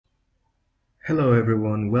Hello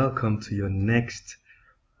everyone, welcome to your next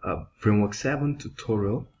Framework 7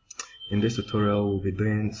 tutorial. In this tutorial we'll be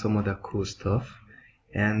doing some other cool stuff,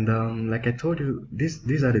 and like I told you,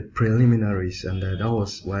 these are the preliminaries, and that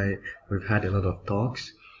was why we've had a lot of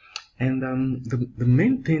talks. And the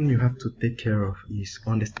main thing you have to take care of is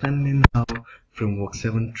understanding how Framework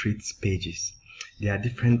 7 treats pages. There are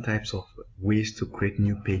different types of ways to create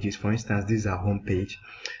new pages. For instance, these are home page.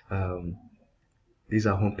 These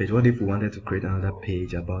are home page. What if we wanted to create another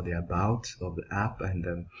page about the about of the app,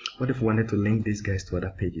 and what if we wanted to link these guys to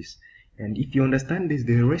other pages? And if you understand this,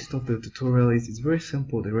 the rest of the tutorial is very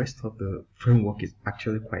simple. The rest of the framework is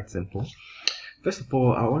actually quite simple. First of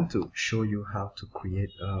all, I want to show you how to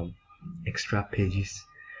create extra pages.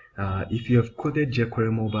 If you have coded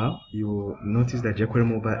jQuery Mobile, you will notice that jQuery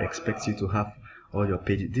Mobile expects you to have all your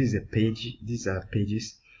pages. This is a page. These are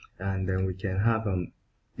pages, and then we can have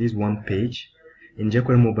this one page. In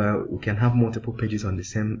jQuery Mobile, we can have multiple pages on the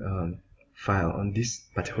same file. On this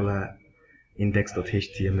particular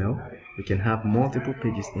index.html, we can have multiple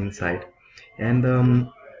pages inside, and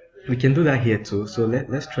we can do that here too. So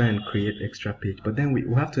let's try and create extra page, but then we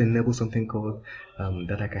have to enable something called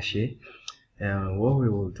data cache. What we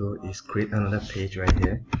will do is create another page right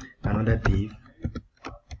here, another div,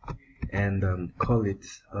 and call it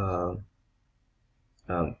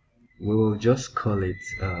we will just call it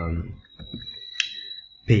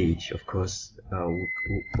page. Of course, we'll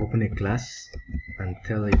open a class and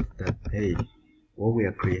tell it that, hey, what we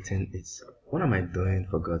are creating is, what am I doing,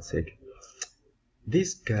 for God's sake?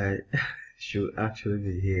 This guy should actually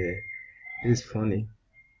be here. This is funny.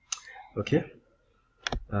 Okay,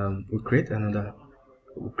 we'll create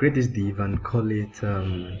this div and call it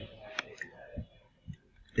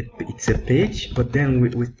it's a page, but then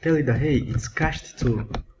we tell it that, hey, it's cached too.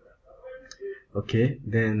 Okay,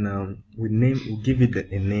 then we'll give it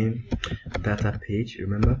a name, data page.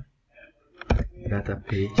 Remember, data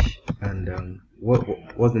page, and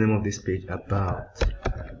what's the name of this page? About.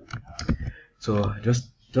 So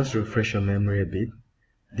just refresh your memory a bit.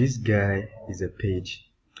 This guy is a page,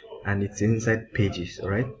 and it's inside pages. All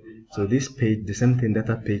right. So this page, the same thing,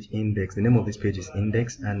 data page index. The name of this page is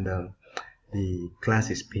index, and the class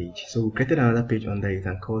is page. So we created another page under it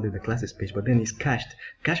and called it the classes page, but then it's cached.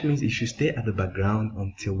 Cached means it should stay at the background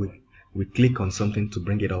until we click on something to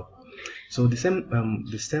bring it up. So the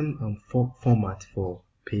same format for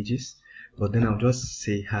pages, but then I'll just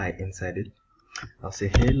say hi inside it. I'll say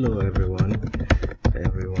hello everyone,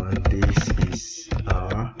 this is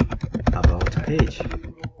our about page.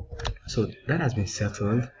 So that has been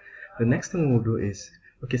settled. The next thing we'll do is,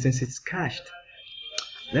 okay, since it's cached,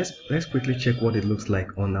 let's quickly check what it looks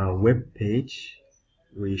like on our web page.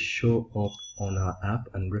 We show up on our app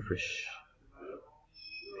and refresh.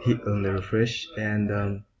 Hit on the refresh,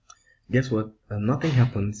 and guess what? Nothing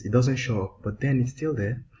happens. It doesn't show up, but then it's still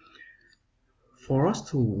there. For us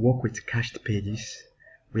to work with cached pages,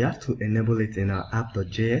 we have to enable it in our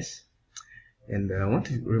app.js. And I want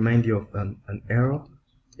to remind you of an error.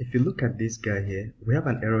 If you look at this guy here, we have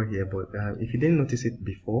an error here, but if you didn't notice it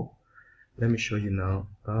before, let me show you now.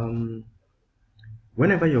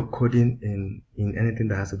 Whenever you're coding in anything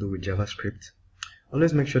that has to do with JavaScript,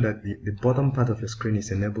 always make sure that the bottom part of your screen is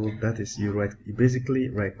enabled. That is, you basically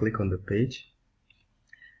right click on the page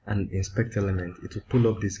and inspect element. It will pull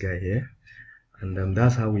up this guy here, and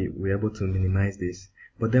that's how we're able to minimize this.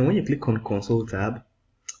 But then when you click on console tab,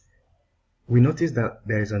 we notice that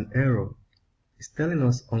there is an error. It's telling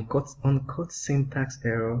us uncut syntax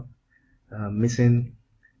error, missing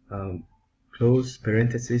close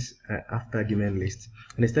parentheses after argument list,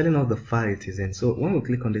 and it's telling us the file it is in. So when we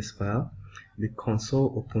click on this file, the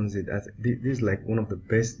console opens it. As this is like one of the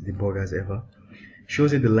best debuggers ever.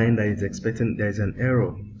 Shows it the line that it's expecting there is an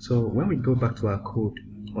error. So when we go back to our code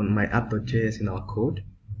on my app.js, in our code,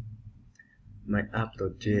 my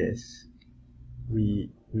app.js,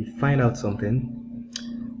 we find out something,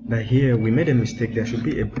 that here we made a mistake. There should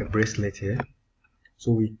be a bracelet here.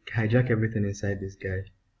 So we hijack everything inside this guy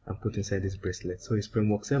and put inside this bracelet. So it's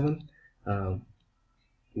Framework 7.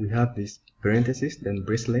 We have this parenthesis, then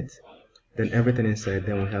bracelet, then everything inside.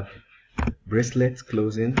 Then we have bracelet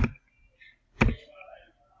closing.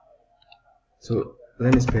 So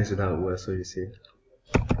let me space it out well so you see.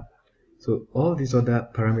 So all these other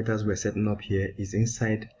parameters we're setting up here is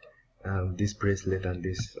inside this bracelet and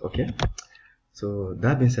this. Okay. So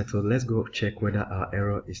that being settled, let's go check whether our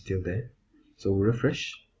error is still there. So we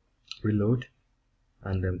refresh, reload,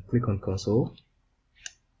 and then click on console.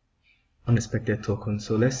 Unexpected token.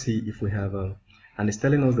 So let's see if we have and it's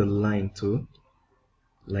telling us the line too,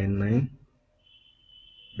 line 9.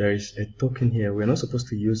 There is a token here. We're not supposed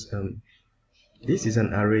to use this is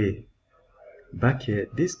an array. Back here,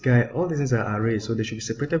 this guy, all these things are arrays, so they should be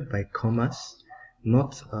separated by commas,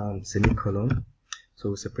 not semicolon. So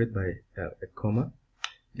we separate by a comma.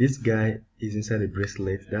 This guy is inside a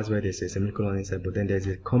bracelet, that's why there's a semicolon inside, but then there's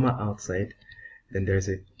a comma outside. Then there's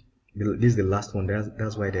a, this is the last one,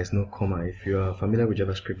 that's why there's no comma. If you are familiar with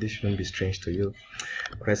JavaScript, this shouldn't be strange to you.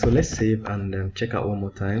 Alright, so let's save and check out one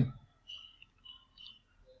more time.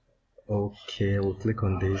 Okay, we'll click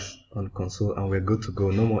on this on console and we're good to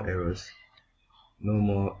go. No more errors. No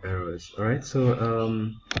more errors. Alright,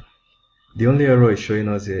 so the only error it's showing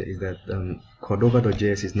us here is that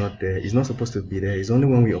Cordova.js is not there. It's not supposed to be there. It's only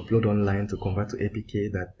when we upload online to convert to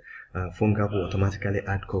APK that PhoneGap will automatically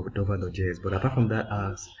add Cordova.js. But apart from that,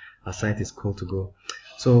 our site is cool to go.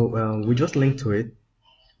 So we just link to it.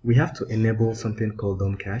 We have to enable something called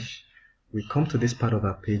DOM cache. We come to this part of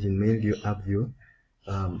our page in main view, app view,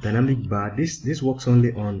 dynamic bar. This works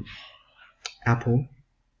only on Apple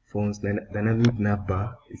phones. Dynamic nav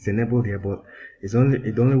bar, it's enabled here, but it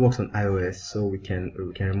only works on iOS, so we can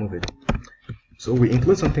remove it. So we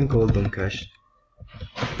include something called DOM cache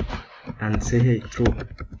and say, hey, true.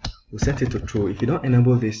 We set it to true. If you don't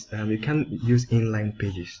enable this, you can't use inline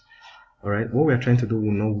pages. Alright, what we are trying to do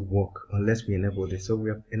will not work unless we enable this. So we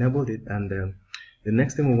have enabled it, and the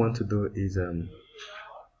next thing we want to do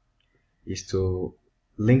is to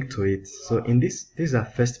link to it. So in this is our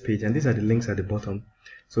first page, and these are the links at the bottom.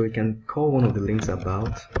 So we can call one of the links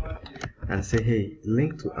about and say, hey,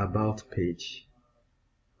 link to about page.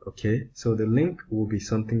 Okay, so the link will be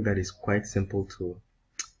something that is quite simple to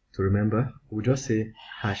remember. We'll just say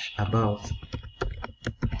hash about.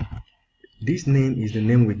 This name is the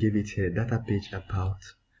name we give it here, data page about.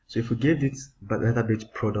 So if we give it data page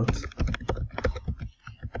product,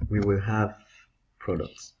 we will have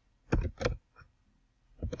products.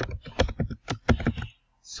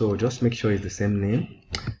 So just make sure it's the same name.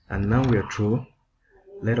 And now we are through.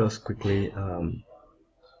 Let us quickly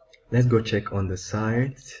let's go check on the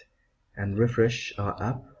site and refresh our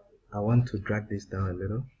app. I want to drag this down a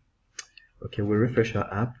little. Okay, we'll refresh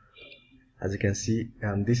our app. As you can see,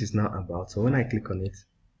 this is now about. So when I click on it,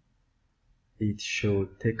 it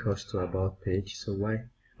should take us to about page. So why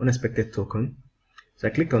unexpected token? So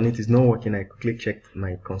I clicked on it, it's not working. I quickly checked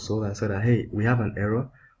my console and said that, hey, we have an error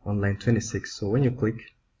on line 26. So when you click,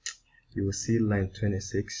 you will see line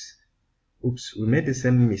 26. Oops, we made the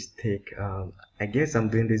same mistake. I guess I'm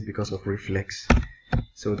doing this because of reflex.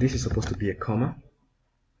 So this is supposed to be a comma.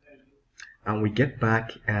 And we get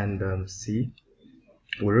back and see,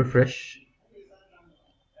 we refresh.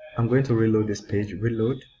 I'm going to reload this page,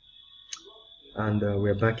 reload. And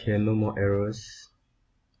we're back here, no more errors.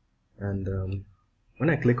 And when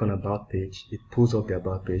I click on about page, it pulls up the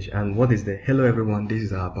about page. And what is the hello everyone, this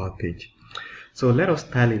is our about page. So let us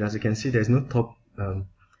style it. As you can see, there's no top, no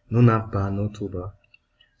nav bar, no toolbar.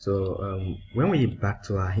 So when we back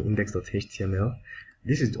to our index.html,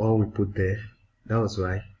 this is all we put there. That was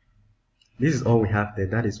why. This is all we have there.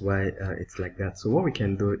 That is why it's like that. So what we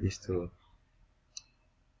can do is to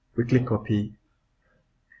quickly copy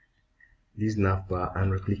this nav bar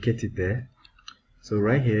and replicate it there. So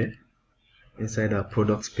right here, inside our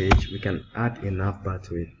products page, we can add a nav bar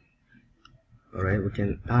to it. Alright, we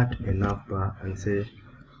can add a nav bar and say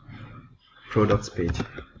products page.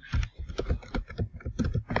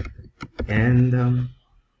 And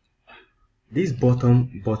this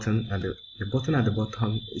button at the button at the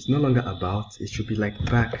bottom is no longer about. It should be like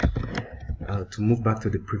back to move back to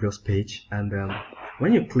the previous page. And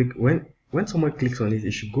when you click, when someone clicks on it,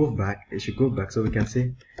 it should go back. It should go back. So we can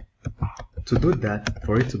say to do that,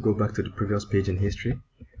 for it to go back to the previous page in history,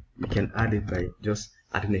 we can add it by just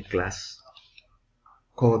adding a class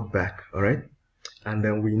called back. All right, and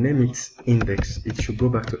then we name it index. It should go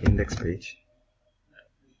back to index page.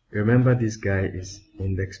 Remember, this guy is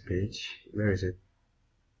index page. Where is it?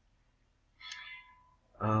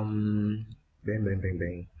 Bang, bang, bang,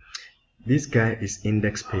 bang. This guy is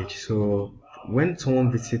index page. So when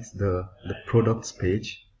someone visits the products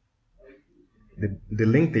page, the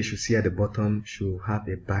link they should see at the bottom should have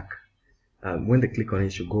a back. When they click on it,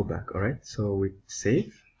 it should go back. All right. So we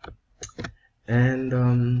save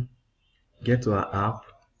and get to our app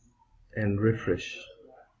and refresh.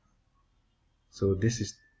 So this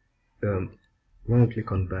is when we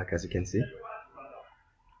click on back, as you can see,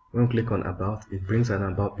 when we click on about, it brings an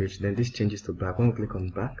about page. Then this changes to back. When we click on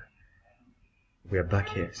back, we are back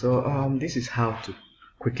here. So this is how to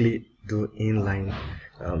quickly do inline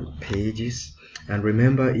pages. And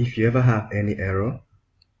remember, if you ever have any error,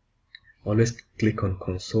 always click on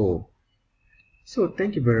console. So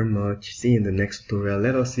thank you very much. See you in the next tutorial.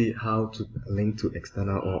 Let us see how to link to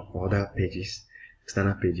external or other pages.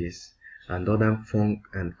 external pages, and other fun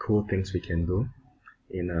and cool things we can do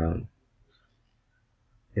in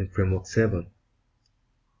Framework 7.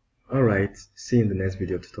 Alright, see you in the next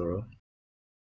video tutorial.